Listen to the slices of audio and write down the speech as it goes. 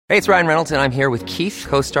Hey, it's Ryan Reynolds, and I'm here with Keith,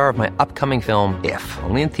 co-star of my upcoming film, If,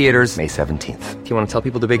 only in theaters May 17th. Do you want to tell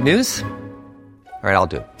people the big news? All right, I'll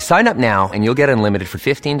do it. Sign up now and you'll get unlimited for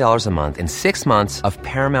 $15 a month and 6 months of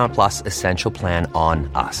Paramount Plus Essential Plan on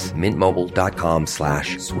us.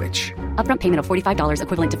 MintMobile.com/switch. Upfront payment of $45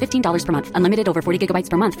 equivalent to $15 per month. Unlimited over 40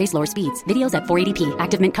 gigabytes per month. Face lower speeds. Videos at 480p.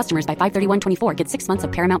 Active Mint customers by 531.24 get 6 months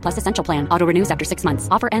of Paramount Plus Essential Plan. Auto renews after 6 months.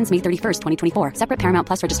 Offer ends May 31st, 2024. Separate Paramount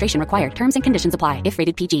Plus registration required. Terms and conditions apply if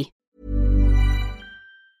rated PG.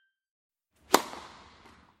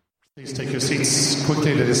 Please take your seats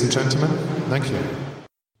quickly, ladies and gentlemen. Thank you.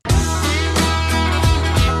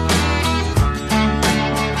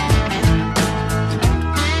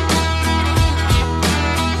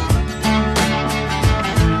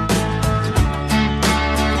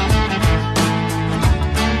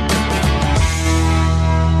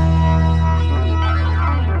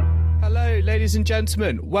 Ladies and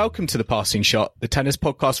gentlemen, welcome to The Passing Shot, the tennis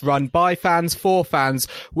podcast run by fans for fans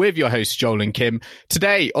with your hosts Joel and Kim.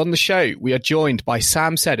 Today on the show, we are joined by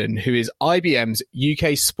Sam Seddon, who is IBM's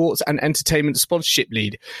UK Sports and Entertainment Sponsorship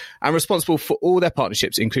Lead and responsible for all their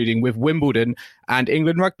partnerships, including with Wimbledon and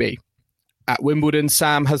England Rugby. At Wimbledon,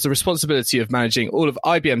 Sam has the responsibility of managing all of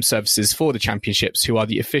IBM services for the championships, who are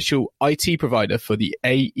the official IT provider for the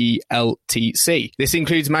AELTC. This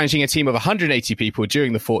includes managing a team of 180 people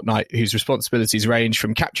during the fortnight, whose responsibilities range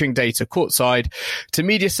from capturing data courtside to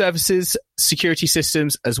media services, security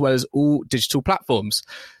systems, as well as all digital platforms.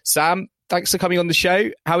 Sam, thanks for coming on the show.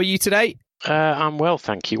 How are you today? I'm well,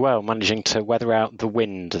 thank you. Well, managing to weather out the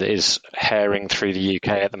wind that is herring through the UK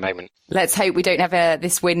at the moment. Let's hope we don't have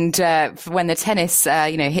this wind for when the tennis,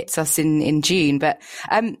 hits us in June. But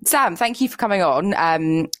Sam, thank you for coming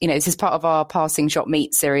on. This is part of our Passing Shot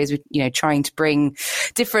Meet series. We're, trying to bring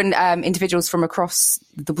different individuals from across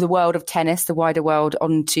the world of tennis, the wider world,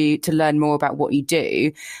 on to learn more about what you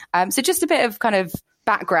do. So just a bit of kind of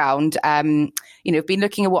background. I've been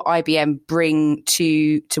looking at what IBM bring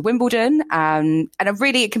to Wimbledon, and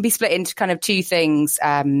really it can be split into kind of two things: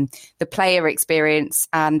 the player experience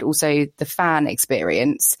and also the fan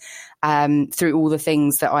experience through all the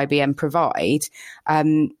things that IBM provide.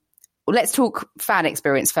 Let's talk fan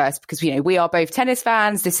experience first, because we are both tennis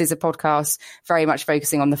fans. This is a podcast very much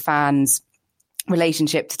focusing on the fans'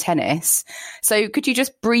 relationship to tennis. So could you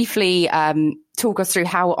just briefly talk us through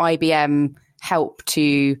how IBM help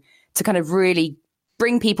to kind of really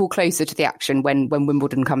bring people closer to the action when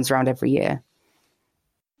Wimbledon comes around every year?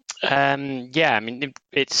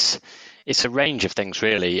 It's a range of things,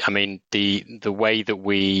 really. I mean, the way that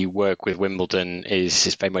we work with Wimbledon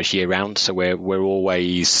is very much year round. So we're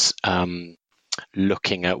always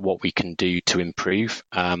looking at what we can do to improve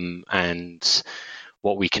and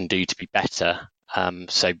what we can do to be better.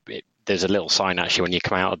 There's a little sign actually when you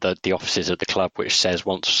come out of the offices of the club which says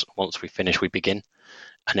once we finish we begin,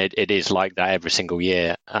 and it is like that every single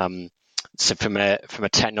year. So from a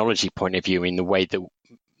technology point of view, I mean, the way that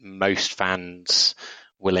most fans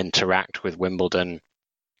will interact with Wimbledon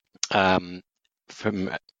in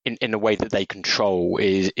the way that they control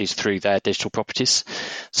is through their digital properties.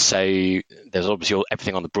 So there's obviously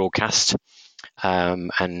everything on the broadcast.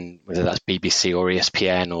 And whether that's BBC or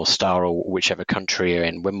ESPN or Star or whichever country you're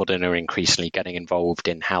in, Wimbledon are increasingly getting involved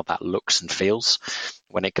in how that looks and feels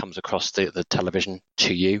when it comes across the television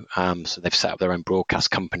to you. So they've set up their own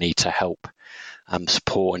broadcast company to help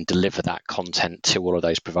support and deliver that content to all of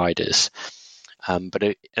those providers.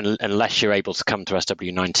 But unless you're able to come to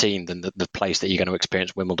SW19, then the place that you're going to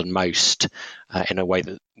experience Wimbledon most in a way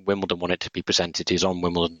that Wimbledon want it to be presented is on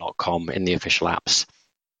wimbledon.com in the official apps.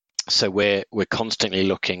 So we're constantly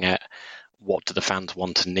looking at what do the fans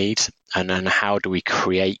want and need, and then how do we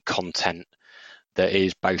create content that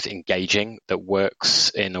is both engaging, that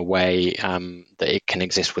works in a way that it can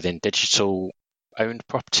exist within digital owned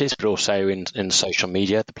properties, but also in social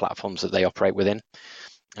media, the platforms that they operate within,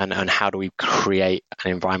 and how do we create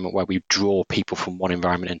an environment where we draw people from one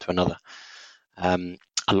environment into another. A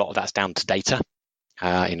lot of that's down to data.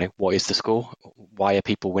 What is the score? Why are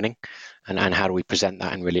people winning? And how do we present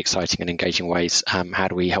that in really exciting and engaging ways? How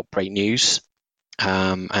do we help break news?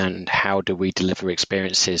 And how do we deliver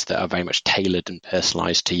experiences that are very much tailored and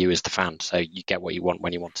personalized to you as the fan, so you get what you want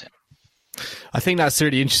when you want it? I think that's a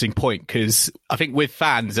really interesting point, because I think with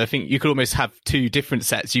fans, I think you could almost have two different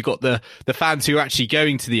sets. You've got the fans who are actually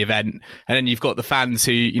going to the event, and then you've got the fans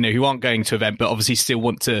who aren't going to event, but obviously still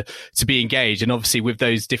want to be engaged. And obviously with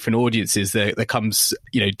those different audiences, there comes,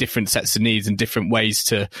 different sets of needs and different ways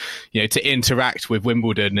to interact with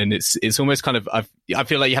Wimbledon. And it's almost kind of, I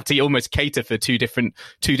feel like you have to almost cater for two different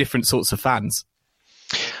sorts of fans.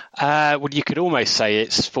 Well, you could almost say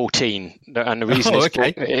it's 14, and the reason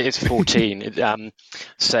it's 14.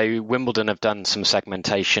 So Wimbledon have done some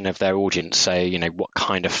segmentation of their audience. So, what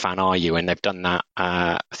kind of fan are you? And they've done that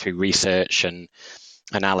through research and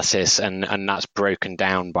analysis, and that's broken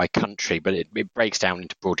down by country, but it breaks down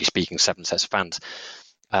into, broadly speaking, 7 sets of fans.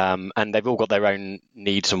 And they've all got their own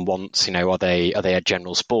needs and wants. Are they a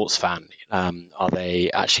general sports fan? Are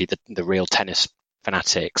they actually the real tennis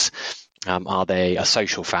fanatics? Are they a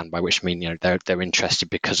social fan, by which I mean, they're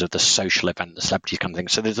interested because of the social event, the celebrity kind of thing.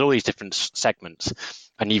 So there's all these different segments,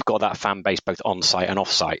 and you've got that fan base both on-site and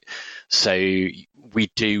off-site. So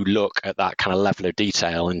we do look at that kind of level of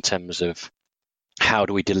detail in terms of how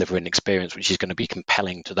do we deliver an experience which is going to be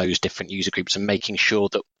compelling to those different user groups, and making sure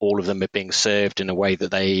that all of them are being served in a way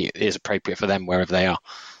that is appropriate for them wherever they are.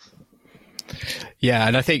 Yeah,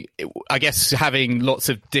 and I guess having lots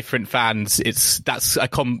of different fans, it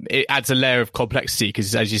adds a layer of complexity,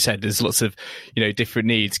 because, as you said, there's lots of different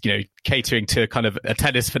needs. Catering to kind of a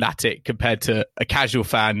tennis fanatic compared to a casual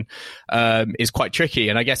fan is quite tricky.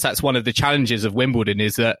 And I guess that's one of the challenges of Wimbledon,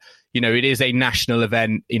 is that it is a national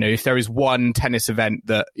event. If there is one tennis event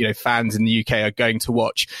that fans in the UK are going to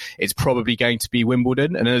watch, it's probably going to be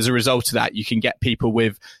Wimbledon. And as a result of that, you can get people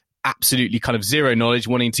with absolutely kind of zero knowledge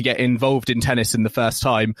wanting to get involved in tennis in the first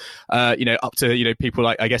time, up to people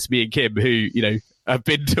like, I guess, me and Kim, who have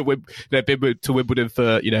been to Wimbledon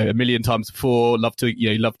for a million times before, love to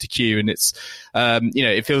queue, and it's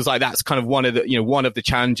it feels like that's kind of one of the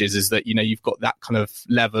challenges, is that you've got that kind of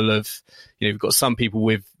level of you've got some people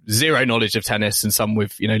with zero knowledge of tennis and some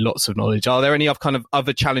with lots of knowledge. Are there any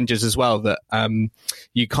other challenges as well that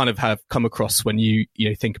you kind of have come across when you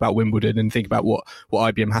think about Wimbledon and think about what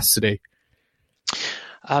IBM has to do?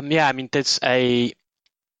 Yeah, I mean, there's a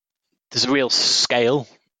real scale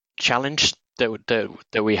challenge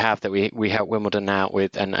that we have, that we help Wimbledon out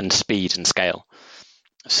with, and speed and scale.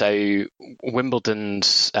 So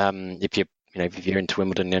Wimbledon's, if you're into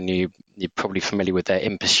Wimbledon, and you're probably familiar with their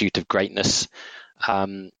In Pursuit of Greatness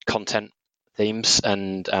content themes,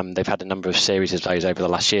 and they've had a number of series of those over the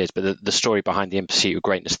last years. But the story behind the In Pursuit of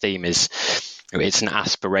Greatness theme is, it's an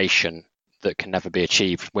aspiration that can never be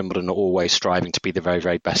achieved. Wimbledon are always striving to be the very,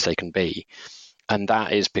 very best they can be. And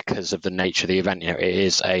that is because of the nature of the event. It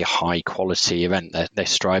is a high quality event. They're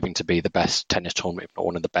striving to be the best tennis tournament, or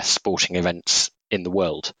one of the best sporting events in the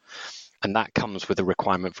world. And that comes with a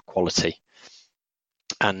requirement for quality.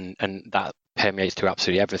 And that permeates through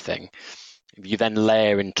absolutely everything. If you then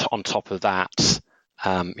layer on top of that,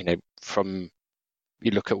 from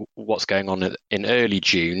you look at what's going on in early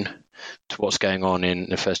June to what's going on in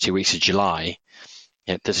the first 2 weeks of July,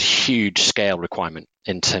 there's a huge scale requirement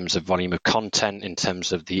in terms of volume of content, in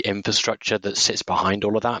terms of the infrastructure that sits behind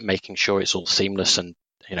all of that, making sure it's all seamless and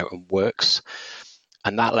and works.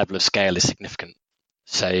 And that level of scale is significant.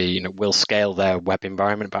 So we'll scale their web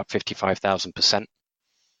environment about 55,000%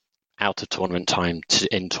 out of tournament time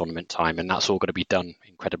to in tournament time, and that's all got to be done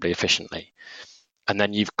incredibly efficiently. And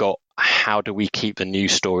then you've got, how do we keep the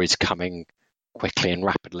news stories coming quickly and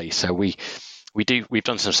rapidly? So we've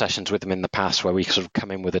done some sessions with them in the past where we sort of come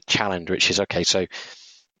in with a challenge, which is, okay, so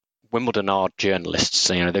Wimbledon are journalists.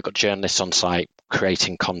 They've got journalists on site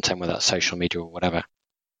creating content, whether that's social media or whatever.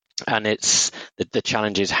 And it's the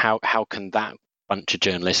challenge is, how can that bunch of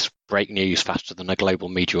journalists break news faster than a global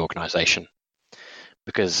media organization?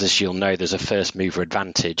 Because, as you'll know, there's a first mover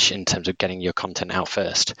advantage in terms of getting your content out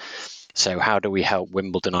first. So how do we help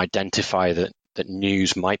Wimbledon identify that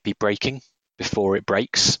news might be breaking before it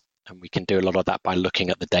breaks? And we can do a lot of that by looking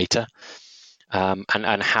at the data.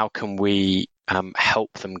 And how can we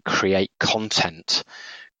help them create content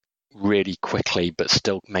really quickly but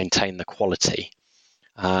still maintain the quality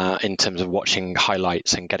in terms of watching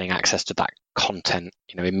highlights and getting access to that content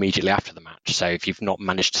immediately after the match. So if you've not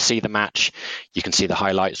managed to see the match, you can see the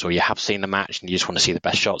highlights, or you have seen the match and you just want to see the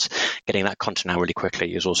best shots. Getting that content out really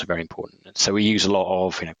quickly is also very important. And so we use a lot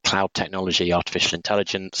of cloud technology, artificial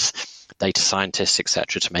intelligence, data scientists,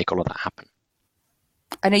 etc., to make all of that happen.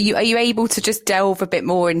 And are you able to just delve a bit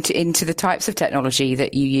more into the types of technology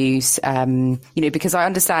that you use? Because I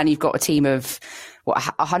understand you've got a team of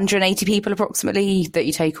 180 people approximately that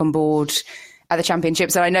you take on board at the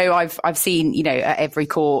championships. And I know I've seen at every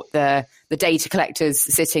court the data collectors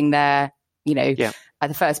sitting there, at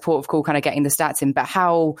the first port of call, kind of getting the stats in. But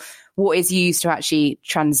what is used to actually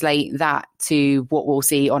translate that to what we'll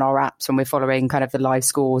see on our apps when we're following kind of the live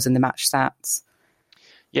scores and the match stats?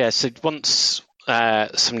 Yeah, so once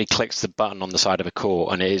somebody clicks the button on the side of a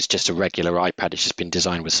court and it is just a regular iPad. It's just been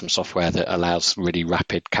designed with some software that allows really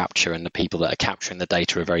rapid capture, and the people that are capturing the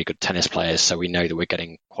data are very good tennis players, so we know that we're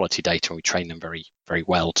getting quality data and we train them very, very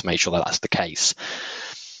well to make sure that that's the case.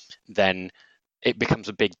 Then it becomes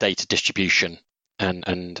a big data distribution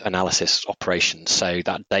and analysis operation. So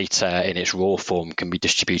that data in its raw form can be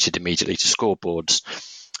distributed immediately to scoreboards.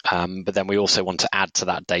 But then we also want to add to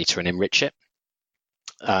that data and enrich it.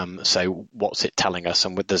 So what's it telling us?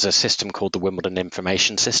 And there's a system called the Wimbledon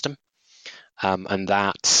Information System. And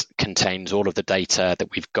that contains all of the data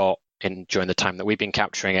that we've got during the time that we've been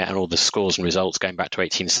capturing it, and all the scores and results going back to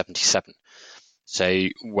 1877. So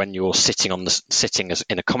when you're sitting as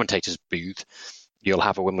in a commentator's booth, you'll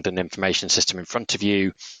have a Wimbledon information system in front of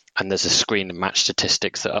you, and there's a screen of match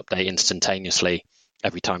statistics that update instantaneously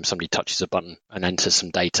every time somebody touches a button and enters some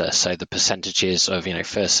data. So the percentages of,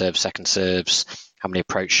 first serves, second serves, how many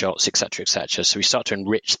approach shots, et cetera, et cetera. So we start to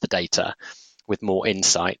enrich the data with more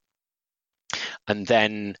insight. And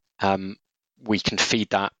then we can feed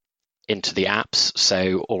that into the apps.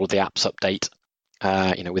 So all of the apps update,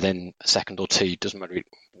 within a second or two. Doesn't matter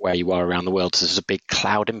where you are around the world. So there's a big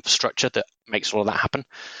cloud infrastructure that makes all of that happen.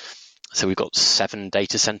 So we've got 7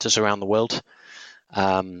 data centers around the world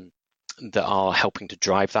that are helping to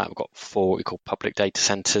drive that. We've got 4 what we call public data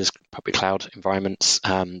centers, public cloud environments,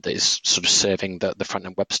 that is sort of serving the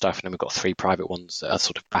front-end web stuff. And then we've got 3 private ones that are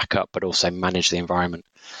sort of backup, but also manage the environment.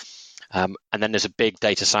 And then there's a big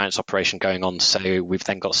data science operation going on. So we've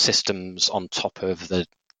then got systems on top of the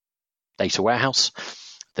data warehouse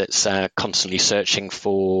that's constantly searching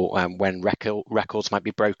for when records might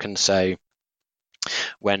be broken. So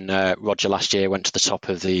when Roger last year went to the top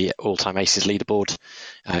of the all-time aces leaderboard,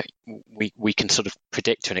 we can sort of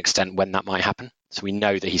predict to an extent when that might happen. So we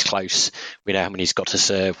know that he's close. We know how many he's got to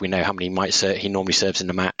serve. We know how many he normally serves in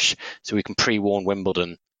the match. So we can pre-warn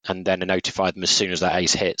Wimbledon and then notify them as soon as that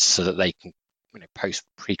ace hits, so that they can post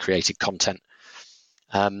pre-created content.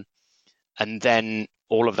 And then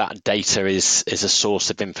all of that data is a source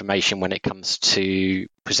of information when it comes to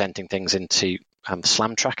presenting things into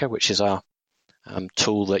Slam Tracker, which is our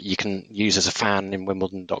tool that you can use as a fan in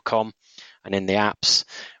Wimbledon.com and in the apps,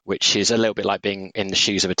 which is a little bit like being in the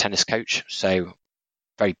shoes of a tennis coach. So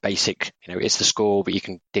very basic, it's the score, but you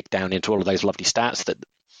can dig down into all of those lovely stats that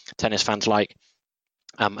tennis fans like.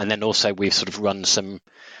 And then also we've sort of run some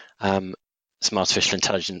artificial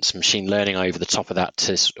intelligence, machine learning over the top of that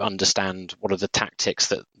to understand what are the tactics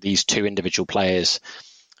that these 2 individual players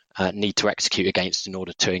need to execute against in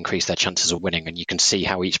order to increase their chances of winning. And you can see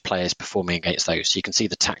how each player is performing against those. So you can see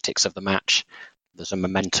the tactics of the match. There's a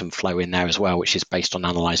momentum flow in there as well, which is based on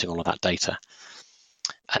analysing all of that data.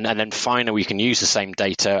 And then finally, we can use the same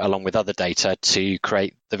data along with other data to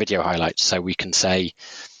create the video highlights. So we can say,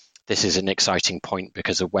 this is an exciting point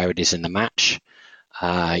because of where it is in the match.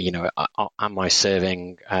 Am I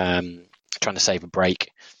serving, trying to save a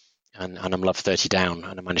break, and I'm love 30 down,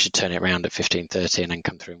 and I managed to turn it around at 15-30 and then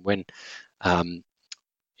come through and win?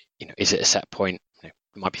 Is it a set point? There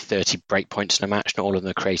might be 30 break points in a match. Not all of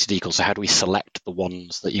them are created equal. So how do we select the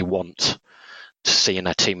ones that you want to see in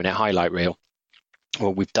a 2-minute highlight reel?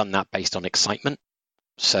 Well, we've done that based on excitement.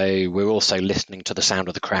 So we're also listening to the sound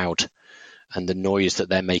of the crowd and the noise that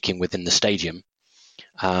they're making within the stadium,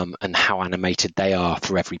 and how animated they are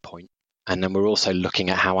for every point. And then we're also looking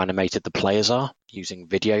at how animated the players are using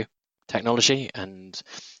video technology. And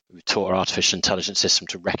we've taught our artificial intelligence system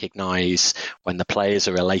to recognize when the players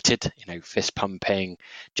are elated, fist pumping,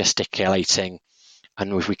 gesticulating.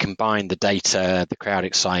 And if we combine the data, the crowd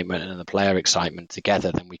excitement and the player excitement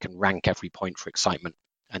together, then we can rank every point for excitement.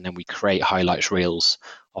 And then we create highlights reels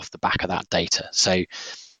off the back of that data. So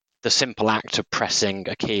the simple act of pressing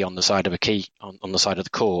a key on the side of on the side of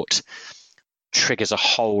the court triggers a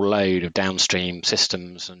whole load of downstream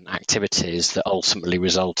systems and activities that ultimately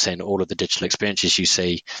result in all of the digital experiences you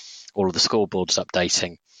see, all of the scoreboards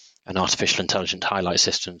updating, and artificial intelligent highlight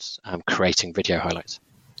systems creating video highlights.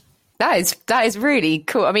 That is really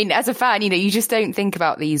cool. I mean, as a fan, you just don't think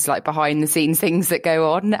about these like behind the scenes things that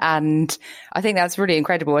go on, and I think that's really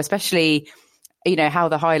incredible, especially how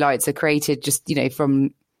the highlights are created just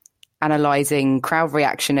from analyzing crowd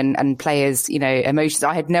reaction and players, emotions.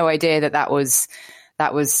 I had no idea that was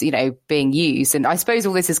being used. And I suppose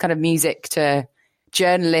all this is kind of music to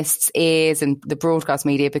journalists' ears and the broadcast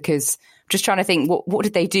media, because I'm just trying to think, what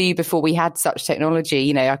did they do before we had such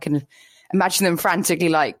technology? I can imagine them frantically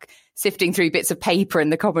like sifting through bits of paper in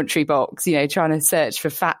the commentary box, trying to search for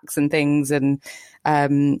facts and things. And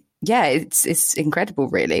it's incredible,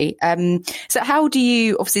 really. So how do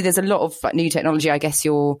you, obviously there's a lot of new technology, I guess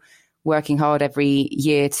you're working hard every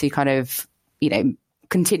year to kind of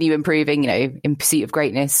continue improving, in pursuit of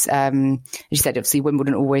greatness. As you said, obviously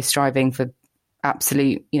Wimbledon always striving for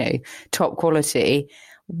absolute, top quality.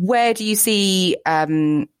 Where do you see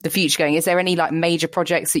the future going? Is there any like major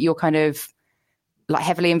projects that you're kind of like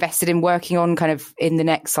heavily invested in working on kind of in the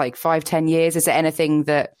next like 5-10 years? Is there anything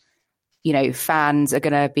that, fans are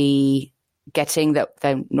going to be getting that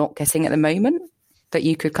they're not getting at the moment that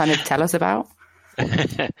you could kind of tell us about?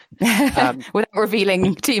 Without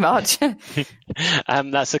revealing too much.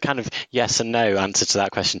 That's a kind of yes and no answer to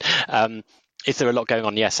that question. Is there a lot going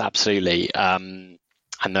on? Yes, absolutely. And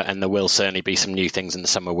there will certainly be some new things in the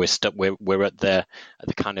summer. We're at the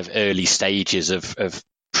kind of early stages of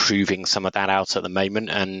proving some of that out at the moment,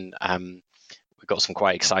 and we've got some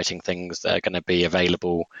quite exciting things that are going to be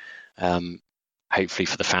available, hopefully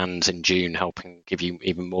for the fans in June, helping give you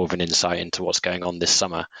even more of an insight into what's going on this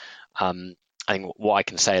summer. I think what I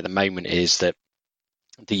can say at the moment is that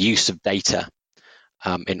the use of data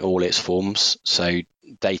in all its forms, so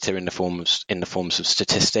data in the forms of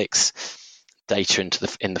statistics, data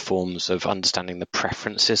in the forms of understanding the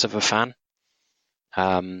preferences of a fan.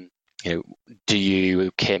 Do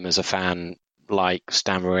you, Kim, as a fan, like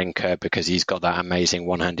Stan Wawrinka because he's got that amazing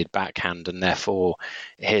one-handed backhand, and therefore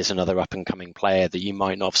here's another up-and-coming player that you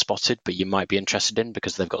might not have spotted, but you might be interested in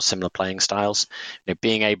because they've got similar playing styles.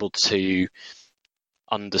 Being able to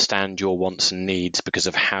understand your wants and needs because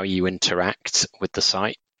of how you interact with the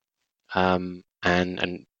site, and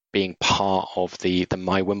being part of the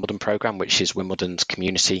My Wimbledon program, which is Wimbledon's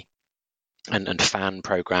community and fan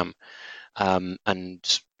program,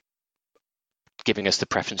 and giving us the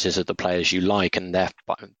preferences of the players you like, and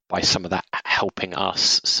thereby by some of that helping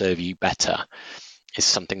us serve you better, is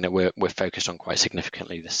something that we're focused on quite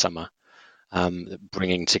significantly this summer.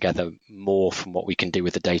 Bringing together more from what we can do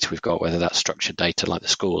with the data we've got, whether that's structured data like the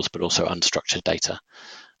scores, but also unstructured data.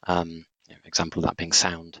 Example of that being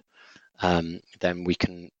sound. Then we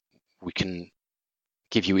can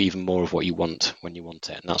give you even more of what you want when you want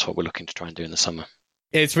it, and that's what we're looking to try and do in the summer.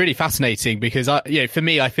 It's really fascinating because for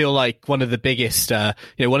me, I feel like one of the biggest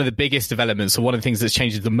developments, or one of the things that's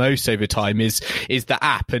changed the most over time is the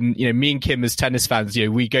app. And, me and Kim as tennis fans,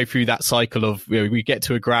 we go through that cycle of, we get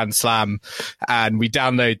to a Grand Slam and we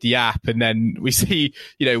download the app, and then we see,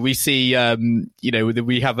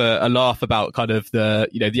 we have a laugh about kind of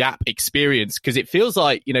the app experience, because it feels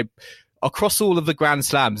like, across all of the Grand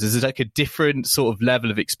Slams, there's like a different sort of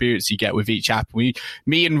level of experience you get with each app. Me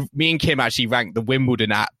and Kim actually ranked the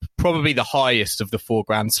Wimbledon app probably the highest of the 4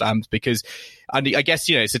 Grand Slams, because I guess,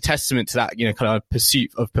 it's a testament to that, kind of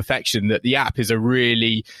pursuit of perfection, that the app is a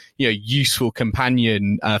really, useful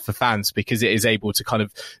companion for fans, because it is able to kind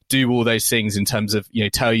of do all those things in terms of,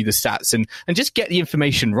 tell you the stats and just get the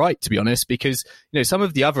information right, to be honest, because, some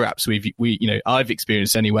of the other apps I've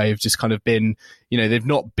experienced anyway have just kind of been, they've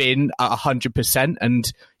not been at 100%.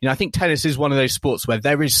 And, I think tennis is one of those sports where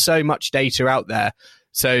there is so much data out there.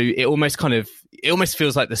 So it almost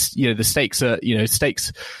feels like the stakes are,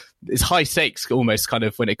 it's high stakes almost kind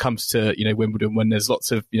of when it comes to, Wimbledon, when there's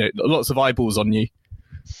lots of eyeballs on you.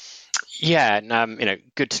 Yeah. And,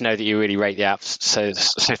 good to know that you really rate the apps. So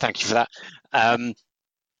thank you for that. An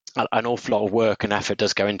awful lot of work and effort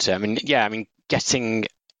does go into it.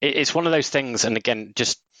 It's one of those things. And again,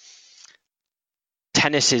 just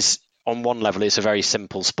tennis is, on one level, it's a very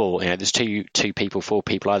simple sport. There's two people, 4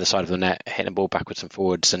 people either side of the net hitting a ball backwards and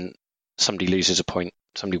forwards, and somebody loses a point,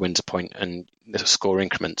 somebody wins a point, and there's a score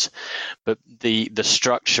increments. But the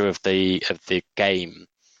structure of the game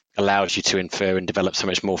allows you to infer and develop so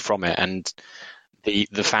much more from it, and the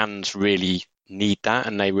fans really need that,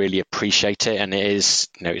 and they really appreciate it. And it is,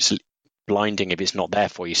 it's blinding if it's not there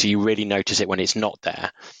for you. So you really notice it when it's not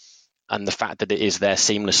there, and the fact that it is there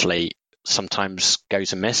seamlessly sometimes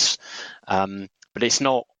goes amiss. But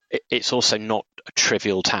it's also not a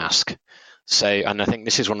trivial task. So, and I think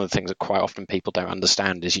this is one of the things that quite often people don't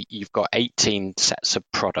understand, is you've got 18 sets of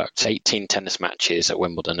products, 18 tennis matches at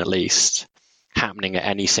Wimbledon at least, happening at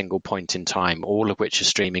any single point in time, all of which are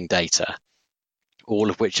streaming data,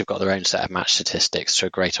 all of which have got their own set of match statistics to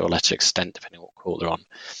a greater or lesser extent, depending on what court they're on.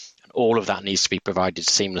 And all of that needs to be provided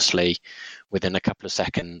seamlessly within a couple of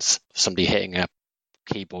seconds of somebody hitting a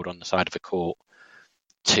keyboard on the side of a court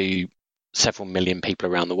to several million people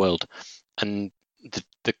around the world. And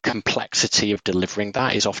the complexity of delivering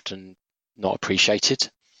that is often not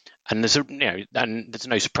appreciated. And there's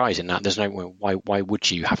no surprise in that. There's no, why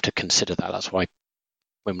would you have to consider that? That's why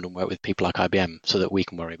Wimbledon work with people like IBM, so that we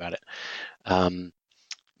can worry about it.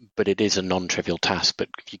 But it is a non-trivial task. But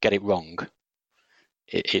if you get it wrong,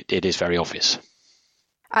 it is very obvious.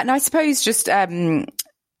 And I suppose just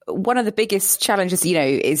one of the biggest challenges,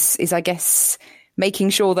 is I guess making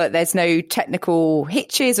sure that there's no technical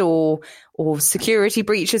hitches or security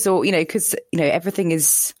breaches, or because everything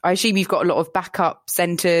is. I assume you've got a lot of backup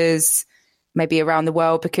centers, maybe around the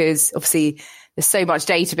world, because obviously there's so much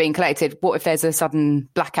data being collected. What if there's a sudden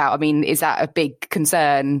blackout? I mean, is that a big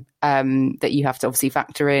concern that you have to obviously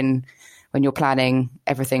factor in when you're planning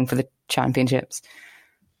everything for the championships?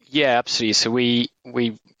 Yeah, absolutely. So we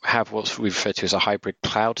have what we refer to as a hybrid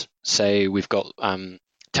cloud. So we've got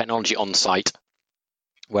technology on site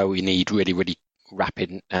where we need really, really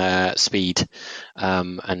rapid speed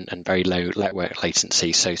and very low network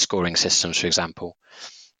latency. So scoring systems, for example,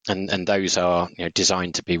 and those are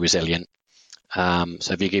designed to be resilient.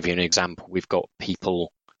 So if you give you an example, we've got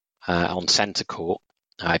people on centre court.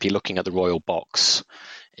 If you're looking at the Royal Box,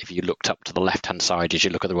 if you looked up to the left-hand side, as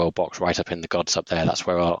you look at the Royal Box right up in the gods up there, that's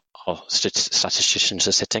where our statisticians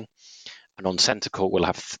are sitting. And on centre court,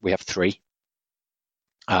 we have three.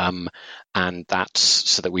 And that's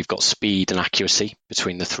so that we've got speed and accuracy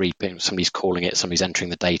between the three. Somebody's calling it, somebody's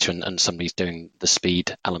entering the data, and somebody's doing the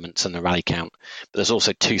speed elements and the rally count. But there's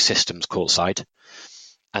also two systems courtside.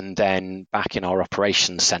 And then back in our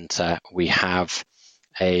operations centre, we have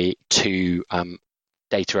two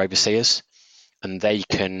data overseers, and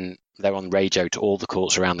they're on radio to all the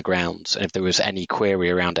courts around the grounds. And if there was any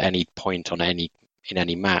query around any point in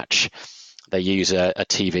any match, they use a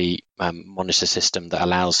TV monitor system that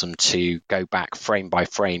allows them to go back frame by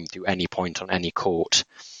frame through any point on any court,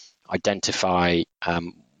 identify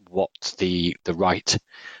what the right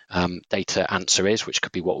data answer is, which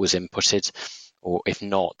could be what was inputted, or if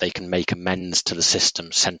not, they can make amends to the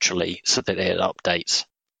system centrally so that it updates.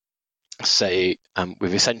 So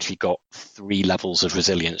we've essentially got three levels of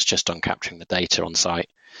resilience just on capturing the data on site.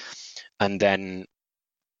 And then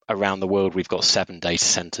around the world, we've got 7 data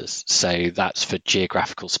centers. So that's for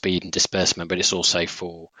geographical speed and disbursement, but it's also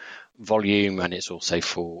for volume, and it's also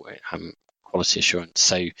for quality assurance.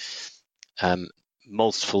 So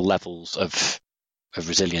multiple levels of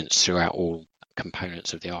resilience throughout all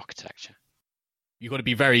components of the architecture. You've got to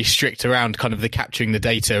be very strict around kind of the capturing the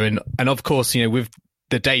data. And of course, with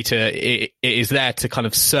the data, it is there to kind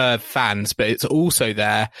of serve fans, but it's also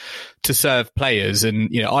there to serve players.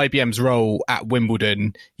 And, IBM's role at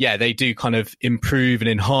Wimbledon, they do kind of improve and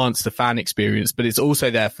enhance the fan experience, but it's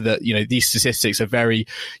also there for these statistics are very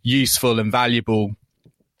useful and valuable.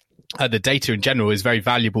 The data in general is very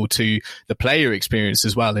valuable to the player experience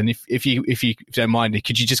as well. And if you don't mind,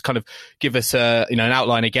 could you just kind of give us an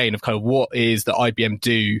outline again of kind of what is that IBM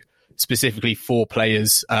do specifically for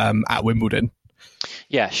players at Wimbledon?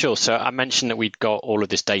 Yeah, sure. So I mentioned that we'd got all of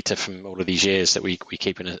this data from all of these years that we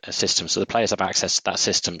keep in a system. So the players have access to that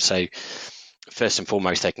system. So first and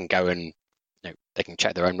foremost, they can go and they can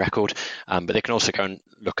check their own record, but they can also go and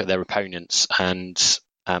look at their opponents, and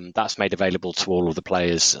that's made available to all of the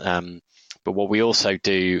players. But what we also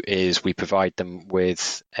do is we provide them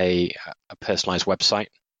with a personalized website.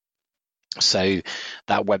 So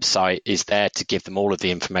that website is there to give them all of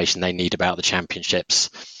the information they need about the championships,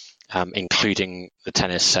 including the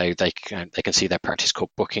tennis. So they can see their practice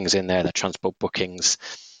court bookings in there, their transport bookings.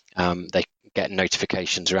 They get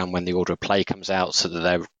notifications around when the order of play comes out, so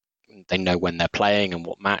that they know when they're playing and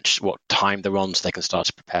what time they're on, so they can start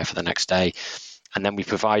to prepare for the next day. And then we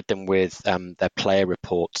provide them with their player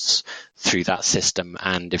reports through that system.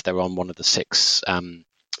 And if they're on one of the 6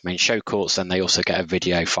 main show courts, then they also get a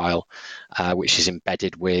video file, which is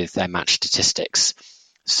embedded with their match statistics.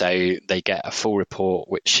 So they get a full report,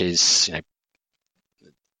 which is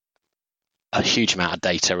a huge amount of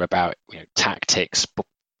data about tactics,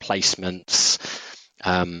 placements,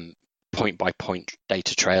 point by point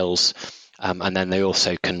data trails, and then they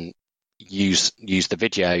also can use the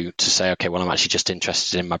video to say, okay, well, I'm actually just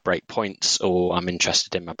interested in my break points, or I'm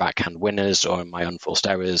interested in my backhand winners, or in my unforced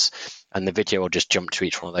errors, and the video will just jump to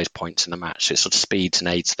each one of those points in the match. So it sort of speeds and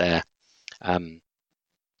aids their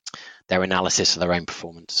analysis of their own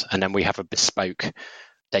performance. And then we have a bespoke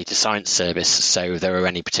data science service. So if there are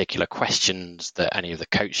any particular questions that any of the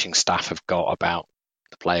coaching staff have got about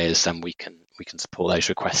the players, then we can support those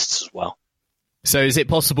requests as well. So is it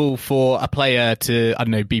possible for a player to, I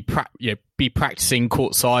don't know, be practicing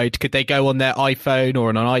courtside? Could they go on their iPhone or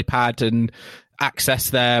on an iPad and access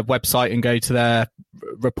their website and go to their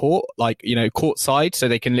report, courtside, so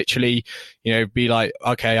they can literally, be like,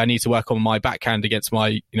 okay, I need to work on my backhand against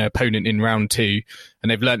my, opponent in round 2. And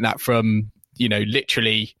they've learned that from,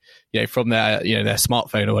 literally, from their, their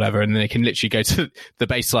smartphone or whatever, and they can literally go to the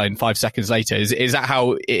baseline 5 seconds later. Is that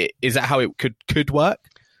how it could work?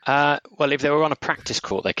 Well, if they were on a practice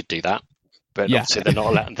court, they could do that. but Yeah. obviously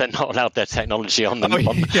they're not allowed their technology on them on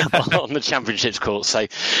the championships court. So,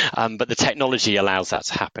 but the technology allows that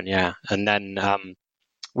to happen. Yeah. And then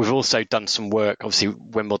we've also done some work. Obviously,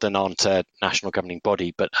 Wimbledon aren't a national governing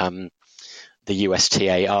body, but the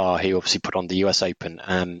USTA are, who obviously put on the US Open,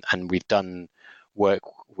 and we've done work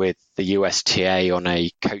with the USTA on a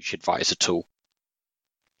coach advisor tool,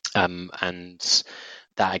 and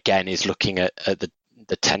that again is looking at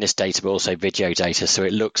the tennis data, but also video data. So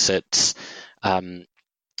it looks at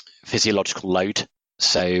physiological load,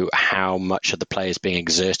 so how much of the players being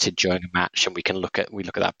exerted during a match, and we look at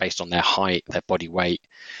that based on their height, their body weight,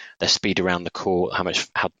 their speed around the court,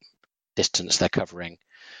 how distance they're covering,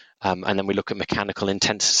 and then we look at mechanical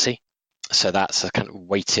intensity. So that's a kind of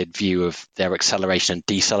weighted view of their acceleration and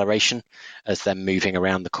deceleration as they're moving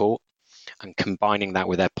around the court. And combining that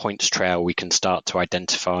with their points trail, we can start to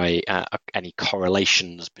identify any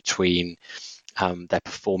correlations between their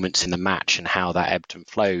performance in the match and how that ebbed and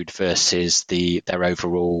flowed versus their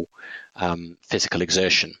overall physical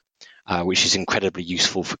exertion, which is incredibly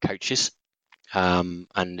useful for coaches, and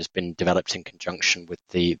has been developed in conjunction with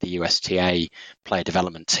the USTA player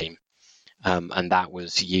development team. And that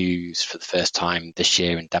was used for the first time this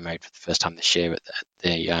year and demoed for the first time this year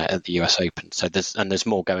at the US Open. So there's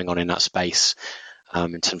more going on in that space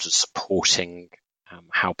in terms of supporting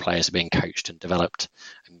how players are being coached and developed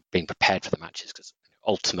and being prepared for the matches, because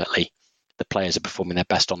ultimately the players are performing their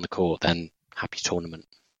best on the court, then happy tournament.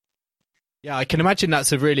 Yeah, I can imagine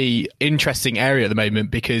that's a really interesting area at the moment,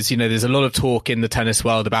 because, there's a lot of talk in the tennis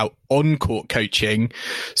world about on-court coaching.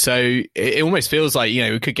 So it almost feels like,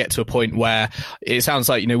 we could get to a point where it sounds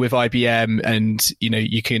like, with IBM and,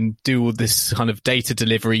 you can do all this kind of data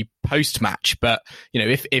delivery post-match. But,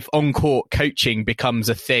 if on-court coaching becomes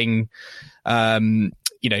a thing,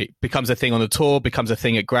 becomes a thing on the tour, becomes a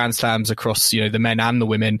thing at Grand Slams across, the men and the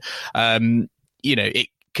women,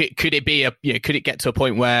 could it get to a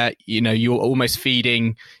point where, you're almost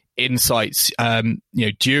feeding insights,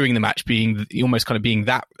 during the match, being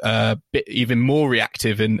that bit even more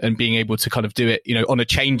reactive and being able to kind of do it, on a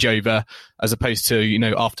changeover as opposed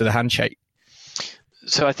to, after the handshake?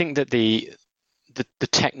 So I think that the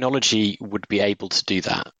technology would be able to do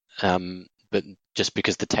that. But just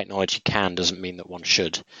because the technology can doesn't mean that one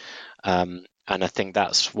should. And I think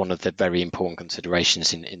that's one of the very important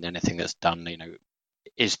considerations in anything that's done.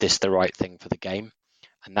 Is this the right thing for the game?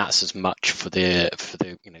 And that's as much for the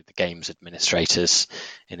the games administrators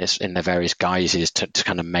in their various guises to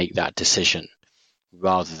kind of make that decision,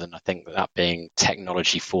 rather than I think that being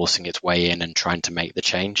technology forcing its way in and trying to make the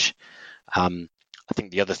change. I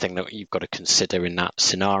think the other thing that you've got to consider in that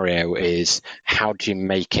scenario is, how do you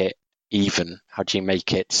make it even? How do you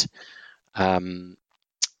make it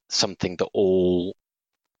something that all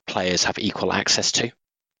players have equal access to?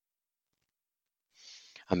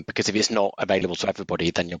 Because if it's not available to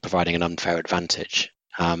everybody, then you're providing an unfair advantage.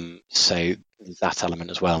 So that element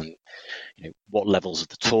as well. And, what levels of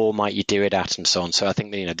the tour might you do it at, and so on. So I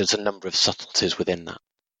think there's a number of subtleties within that.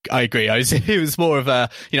 I agree. It was more of a,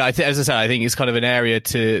 as I said, I think it's kind of an area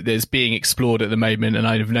that's being explored at the moment, and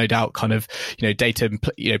I have no doubt kind of, data,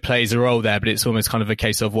 plays a role there, but it's almost kind of a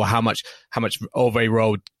case of, well, how much of a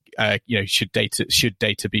role should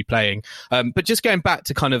data be playing? But just going back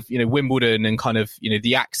to kind of, Wimbledon and kind of,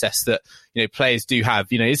 the access that, players do have,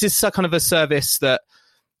 is this a kind of a service that,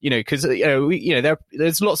 because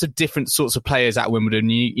there's lots of different sorts of players at Wimbledon.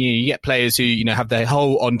 You get players who have their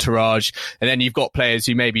whole entourage, and then you've got players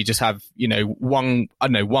who maybe just have one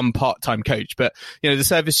part-time coach. But the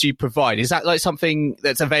service you provide, is that like something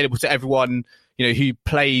that's available to everyone who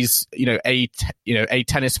plays a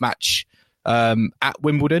tennis match at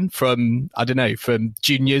Wimbledon, from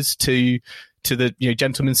juniors to the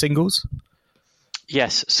the singles?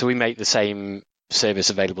 Yes, so we make the same service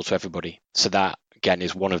available to everybody. So that again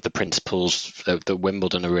is one of the principles that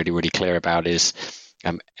Wimbledon are really, really clear about, is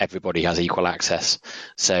everybody has equal access.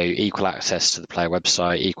 So equal access to the player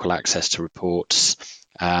website, equal access to reports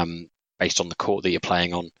based on the court that you're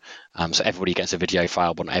playing on. So everybody gets a video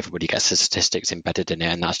file, but not everybody gets the statistics embedded in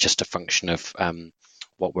it, and that's just a function of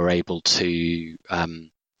what we're able to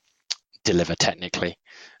deliver technically.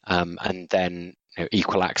 And then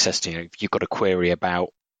equal access to, if you've got a query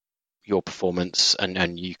about your performance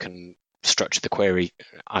and you can structure the query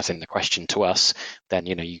as in the question to us, then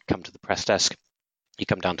you come to the press desk, you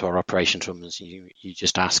come down to our operations room, and you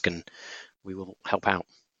just ask and we will help out.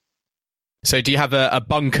 So do you have a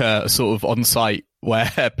bunker sort of on site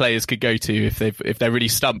where players could go to if they're really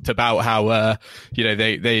stumped about how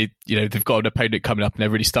they've got an opponent coming up and they're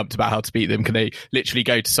really stumped about how to beat them? Can they literally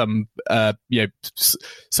go to some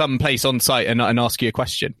some place on site and ask you a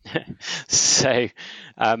question? So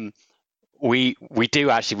we do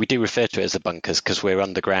refer to it as the bunkers because we're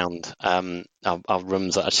underground. Our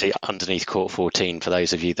rooms are actually underneath Court 14 for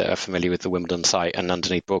those of you that are familiar with the Wimbledon site and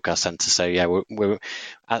underneath Broadcast Centre. So yeah, we're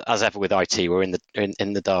as ever with IT, we're in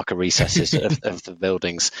the darker recesses of the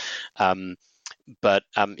buildings. But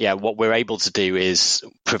what we're able to do is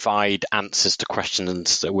provide answers to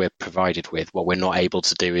questions that we're provided with. What we're not able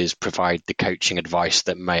to do is provide the coaching advice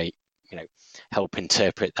that may help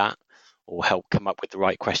interpret that, or help come up with the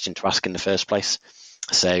right question to ask in the first place.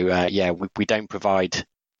 So we don't provide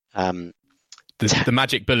the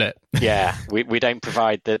magic bullet. Yeah, we don't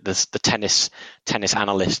provide the tennis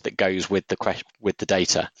analyst that goes with the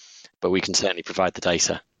data, but we can certainly provide the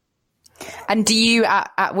data. And do you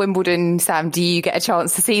at Wimbledon, Sam? Do you get a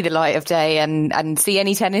chance to see the light of day and see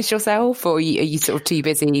any tennis yourself, or are you sort of too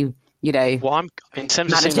busy? Well, I'm in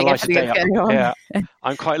terms of seeing the light of day.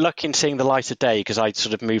 I'm quite lucky in seeing the light of day because I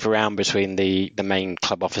sort of move around between the main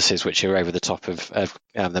club offices, which are over the top of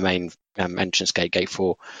the main entrance gate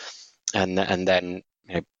 4, and then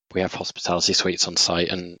we have hospitality suites on site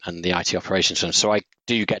and the IT operations room. So I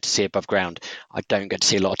do get to see above ground. I don't get to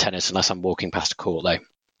see a lot of tennis unless I'm walking past a court, though.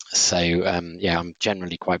 So I'm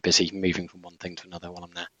generally quite busy moving from one thing to another while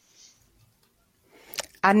I'm there.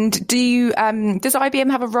 And does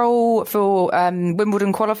IBM have a role for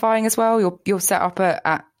Wimbledon qualifying as well? You're set up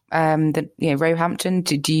at Roehampton.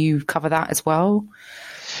 Do you cover that as well?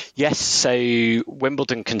 Yes. So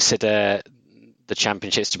Wimbledon consider the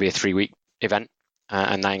championships to be a 3-week event,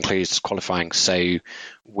 and that includes qualifying. So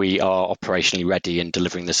we are operationally ready and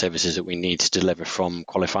delivering the services that we need to deliver from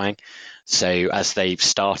qualifying. So as they've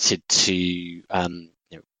started to, I'm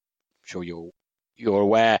sure you're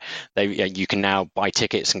aware, you can now buy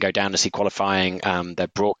tickets and go down to see qualifying. They're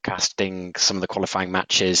broadcasting some of the qualifying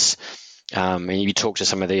matches. And you talk to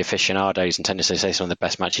some of the aficionados in tennis, they say some of the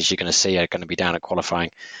best matches you're going to see are going to be down at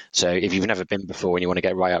qualifying. So if you've never been before and you want to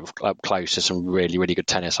get right up close to some really, really good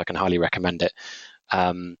tennis, I can highly recommend it.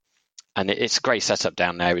 And it's a great setup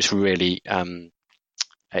down there. It's really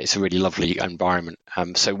it's a really lovely environment.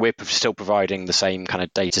 So we're still providing the same kind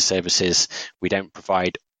of data services. We don't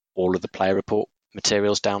provide all of the player report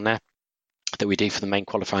materials down there that we do for the main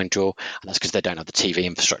qualifying draw, and that's because they don't have the TV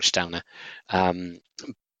infrastructure down there.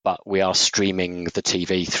 But we are streaming the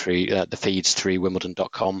TV through the feeds through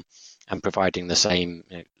Wimbledon.com and providing the same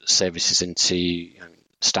services into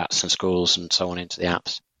stats and scores and so on into the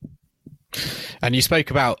apps. And you spoke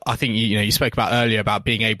about, I think you spoke about earlier about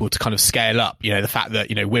being able to kind of scale up. The fact that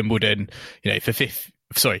Wimbledon, for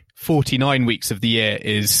 49 weeks of the year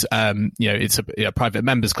is it's a private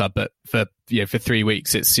members club, but for 3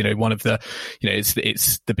 weeks it's one of the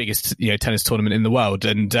it's the biggest tennis tournament in the world.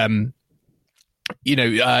 And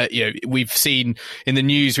we've seen in the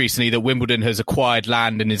news recently that Wimbledon has acquired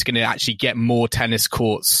land and is going to actually get more tennis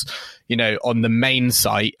courts, on the main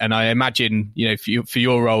site. And I imagine, for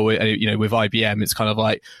your role, with IBM, it's kind of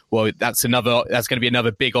like, well, that's going to be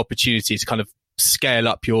another big opportunity to kind of scale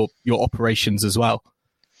up your operations as well.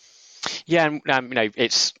 Yeah,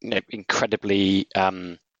 it's incredibly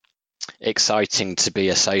exciting to be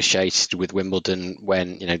associated with Wimbledon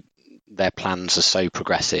when their plans are so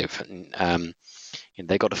progressive. And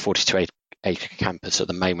they've got a 42-acre campus at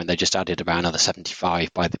the moment. They just added about another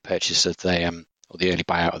 75 by the purchase of the early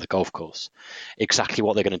buyout of the golf course. Exactly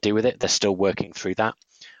what they're going to do with it, they're still working through that,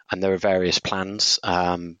 and there are various plans.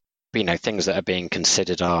 Things that are being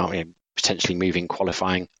considered are potentially moving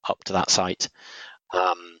qualifying up to that site.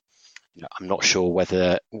 I'm not sure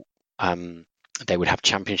whether they would have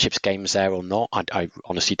championships games there or not. I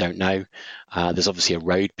honestly don't know. There's obviously a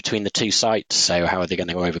road between the two sites, so how are they going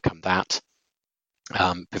to overcome that?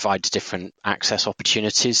 Provides different access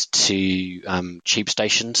opportunities to tube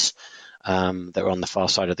stations that are on the far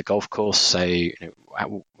side of the golf course. So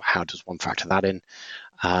how does one factor that in?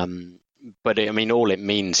 But all it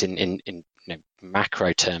means in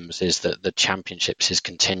macro terms is that the championships is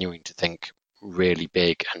continuing to think really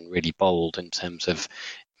big and really bold in terms of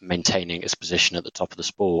maintaining its position at the top of the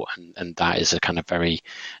sport, and that is a kind of very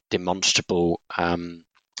demonstrable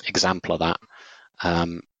example of that.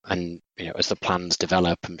 And as the plans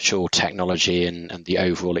develop, I'm sure technology and the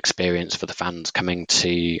overall experience for the fans coming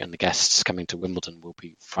to and the guests coming to Wimbledon will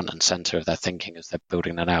be front and center of their thinking as they're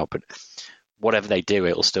building that out. But whatever they do,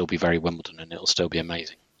 it'll still be very Wimbledon and it'll still be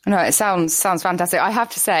amazing. No, it sounds fantastic. I have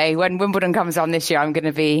to say, when Wimbledon comes on this year, I'm going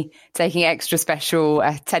to be taking extra special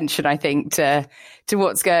attention, I think, to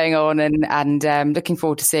what's going on, and looking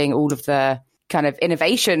forward to seeing all of the kind of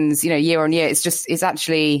innovations, year on year. It's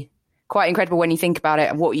actually quite incredible when you think about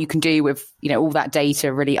it, what you can do with, all that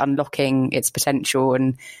data, really unlocking its potential.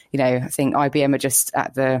 And, I think IBM are just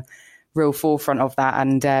at the real forefront of that.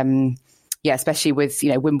 And, especially with,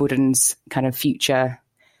 Wimbledon's kind of future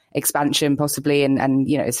expansion possibly. And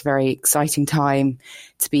it's a very exciting time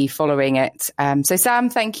to be following it. So Sam,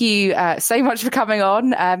 thank you so much for coming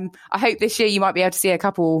on. I hope this year you might be able to see a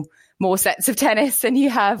couple more sets of tennis than you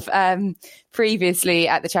have previously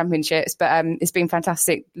at the championships. But it's been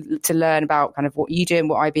fantastic to learn about kind of what you do and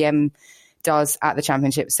what IBM does at the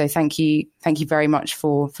championships. So thank you very much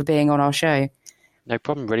for being on our show. No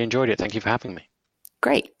problem. Really enjoyed it. Thank you for having me.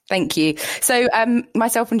 Great. Thank you. So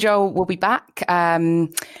myself and Joel will be back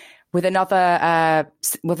with another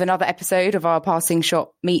episode of our Passing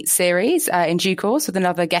Shot Meet series in due course, with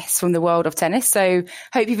another guest from the world of tennis. So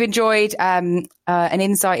hope you've enjoyed an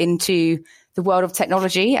insight into the world of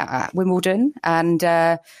technology at Wimbledon. And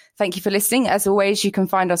thank you for listening. As always, you can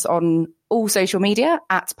find us on all social media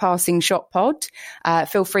at Passing Shot Pod.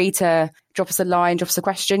 Feel free to drop us a line, drop us a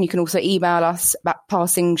question. You can also email us at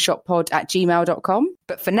passingshotpod@gmail.com.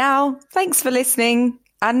 But for now, thanks for listening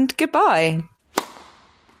and goodbye.